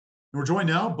And we're joined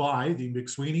now by the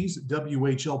McSweeney's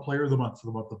WHL Player of the Month for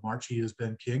the month of March. He has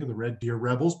been king of the Red Deer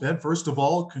Rebels. Ben, first of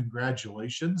all,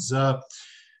 congratulations.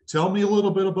 Tell me a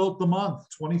little bit about the month.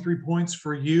 23 points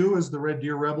for you as the Red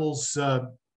Deer Rebels,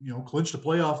 clinched a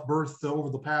playoff berth over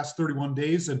the past 31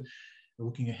 days. And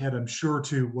looking ahead, I'm sure,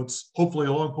 to what's hopefully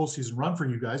a long postseason run for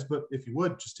you guys. But if you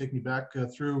would, just take me back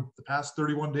through the past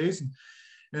 31 days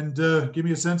and give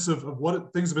me a sense of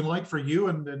what things have been like for you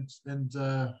and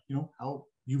how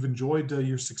you've enjoyed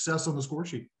your success on the score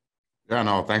sheet. Yeah,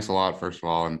 no, thanks a lot, first of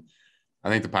all. And I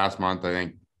think the past month,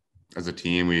 as a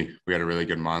team, we had a really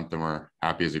good month and we're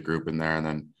happy as a group in there. And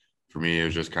then for me, it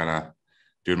was just kind of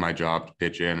doing my job to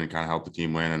pitch in and kind of help the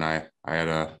team win. And I had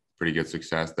a pretty good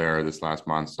success there this last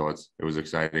month. So it was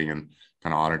exciting and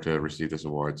kind of honored to receive this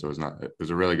award. So it was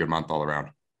a really good month all around.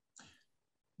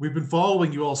 We've been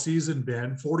following you all season,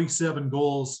 Ben. 47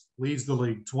 goals leads the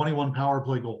league. 21 power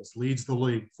play goals leads the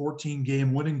league. 14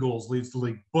 game winning goals leads the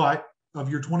league. But of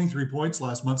your 23 points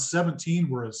last month, 17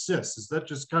 were assists. Is that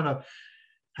just kind of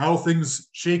how things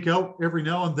shake out every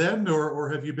now and then?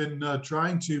 Or have you been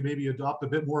trying to maybe adopt a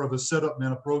bit more of a setup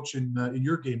man approach in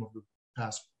your game over the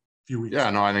past few weeks? Yeah,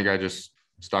 no, I think I just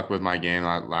stuck with my game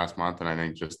last month. And I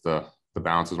think just the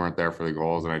bounces weren't there for the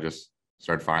goals. And I just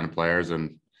started finding players,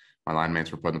 and my line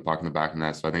mates were putting the puck in the back of the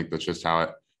net. So I think that's just how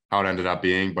it ended up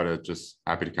being, but it's just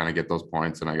happy to kind of get those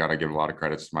points. And I got to give a lot of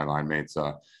credits to my line mates,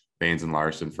 Baines and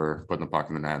Larson, for putting the puck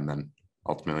in the net and then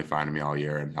ultimately finding me all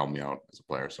year and helping me out as a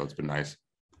player. So it's been nice.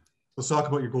 Let's talk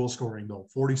about your goal scoring though.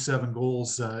 47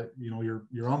 goals,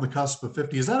 you're on the cusp of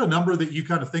 50. Is that a number that you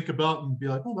kind of think about and be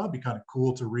like, well, that'd be kind of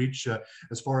cool to reach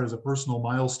as far as a personal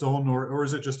milestone, or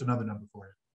is it just another number for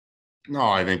you? No,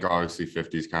 I think obviously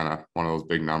 50 is kind of one of those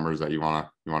big numbers that you want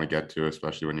to get to,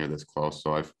 especially when you're this close.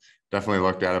 So I've definitely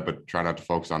looked at it, but try not to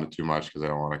focus on it too much because I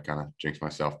don't want to kind of jinx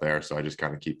myself there. So I just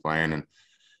kind of keep playing, and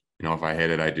if I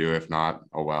hit it, I do. If not,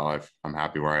 oh well. I'm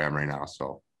happy where I am right now.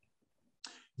 So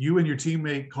you and your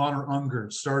teammate Connor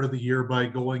Unger started the year by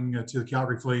going to the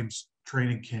Calgary Flames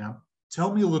training camp.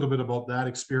 Tell me a little bit about that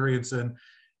experience and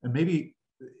maybe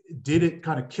did it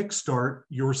kind of kickstart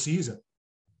your season?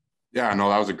 Yeah, no,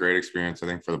 that was a great experience. I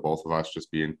think for the both of us,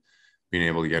 just being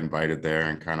able to get invited there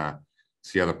and kind of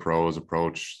see how the pros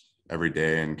approach every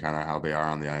day and kind of how they are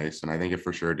on the ice. And I think it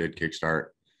for sure did kickstart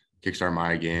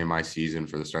my game, my season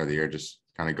for the start of the year, just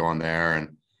kind of going there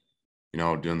and,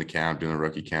 doing the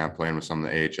rookie camp, playing with some of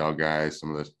the AHL guys,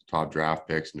 some of the top draft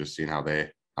picks, and just seeing how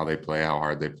they play, how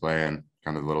hard they play, and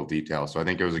kind of the little details. So I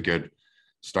think it was a good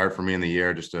start for me in the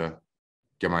year just to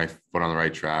get my foot on the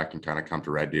right track and kind of come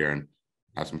to Red Deer and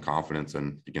have some confidence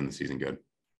and begin the season good.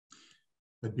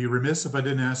 I'd be remiss if I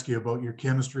didn't ask you about your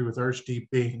chemistry with Archdeep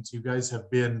Baines. You guys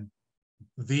have been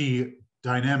the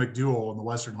dynamic duo in the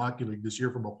Western Hockey League this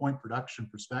year from a point production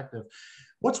perspective.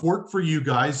 What's worked for you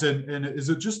guys? And is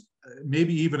it just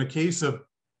maybe even a case of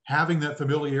having that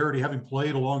familiarity, having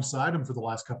played alongside him for the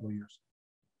last couple of years?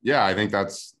 Yeah, I think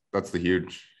that's the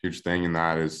huge thing, and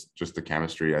that is just the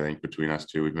chemistry, I think, between us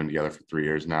two. We've been together for 3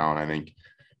 years now, and I think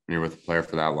when you're with a player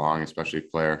for that long, especially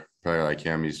a player like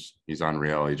him, he's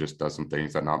unreal. He just does some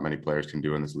things that not many players can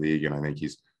do in this league, and I think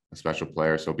he's a special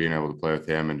player. So being able to play with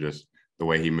him and just the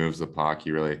way he moves the puck,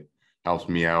 he really helps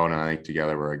me out, and I think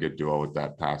together we're a good duo with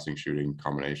that passing shooting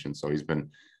combination. So he's been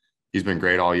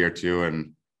great all year too,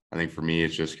 and I think for me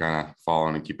it's just kind of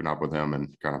following and keeping up with him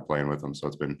and kind of playing with him. So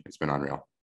it's been unreal.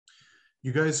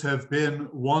 You guys have been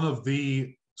one of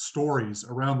the stories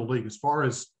around the league as far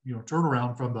as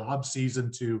turnaround from the hub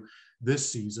season to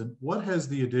this season. What has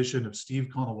the addition of Steve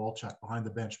Konowalchuk behind the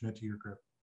bench meant to your group?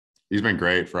 He's been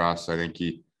great for us. I think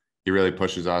he really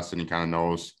pushes us, and he kind of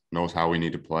knows how we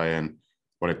need to play and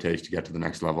what it takes to get to the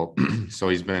next level. So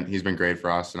he's been great for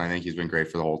us, and I think he's been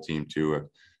great for the whole team too.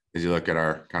 As you look at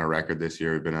our kind of record this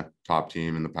year, we've been a top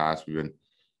team. In the past, we've been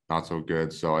not so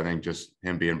good. So I think just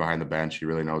him being behind the bench, he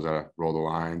really knows how to roll the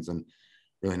lines and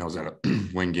really knows how to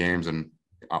win games. And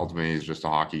ultimately, he's just a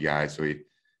hockey guy. So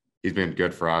he's been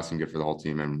good for us and good for the whole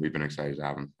team. And we've been excited to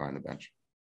have him behind the bench.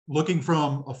 Looking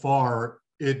from afar,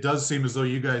 it does seem as though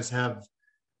you guys have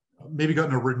maybe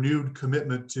gotten a renewed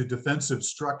commitment to defensive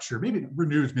structure. Maybe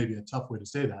renewed is maybe a tough way to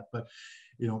say that, but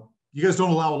you guys don't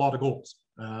allow a lot of goals.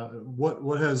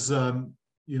 What has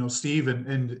Steve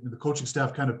and the coaching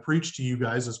staff kind of preached to you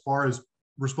guys as far as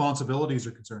responsibilities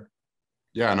are concerned?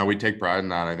 Yeah, no, we take pride in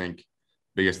that. I think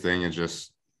biggest thing is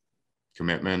just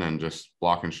commitment and just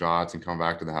blocking shots and coming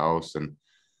back to the house and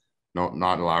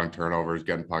not allowing turnovers,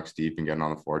 getting pucks deep and getting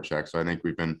on the forecheck. So I think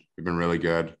we've been really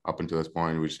good up until this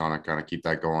point. We just want to kind of keep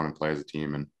that going and play as a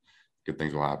team, and good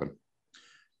things will happen.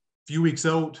 few weeks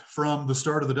out from the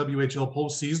start of the WHL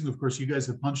postseason. Of course, you guys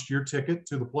have punched your ticket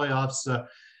to the playoffs.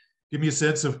 Give me a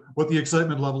sense of what the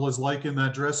excitement level is like in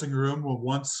that dressing room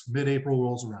once mid-April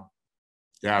rolls around.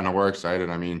 Yeah, no, we're excited.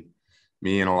 I mean,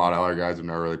 me and a lot of other guys have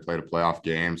never really played a playoff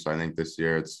game, so I think this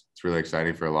year it's really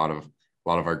exciting for a lot of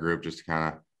our group just to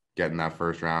kind of get in that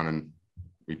first round, and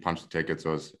we punched the ticket,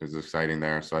 so it's exciting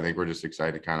there. So I think we're just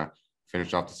excited to kind of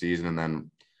finish off the season and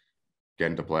then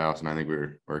get into playoffs. And I think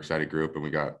we're excited group, and we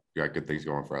got good things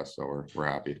going for us, so we're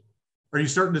happy. Are you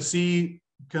starting to see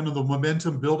kind of the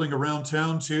momentum building around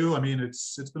town too? I mean,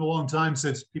 it's been a long time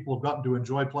since people have gotten to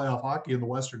enjoy playoff hockey in the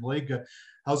Western League.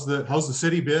 How's the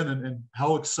city been, and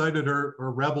how excited are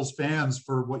Rebels fans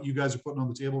for what you guys are putting on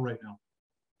the table right now?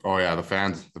 Oh yeah, the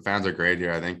fans are great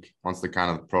here. I think once the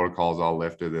kind of protocols all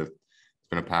lifted, it's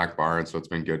been a packed barn, so it's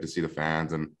been good to see the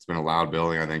fans, and it's been a loud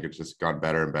building. I think it's just got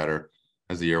better and better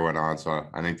as the year went on. So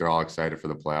I think they're all excited for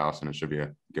the playoffs, and it should be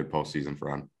a good postseason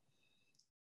run.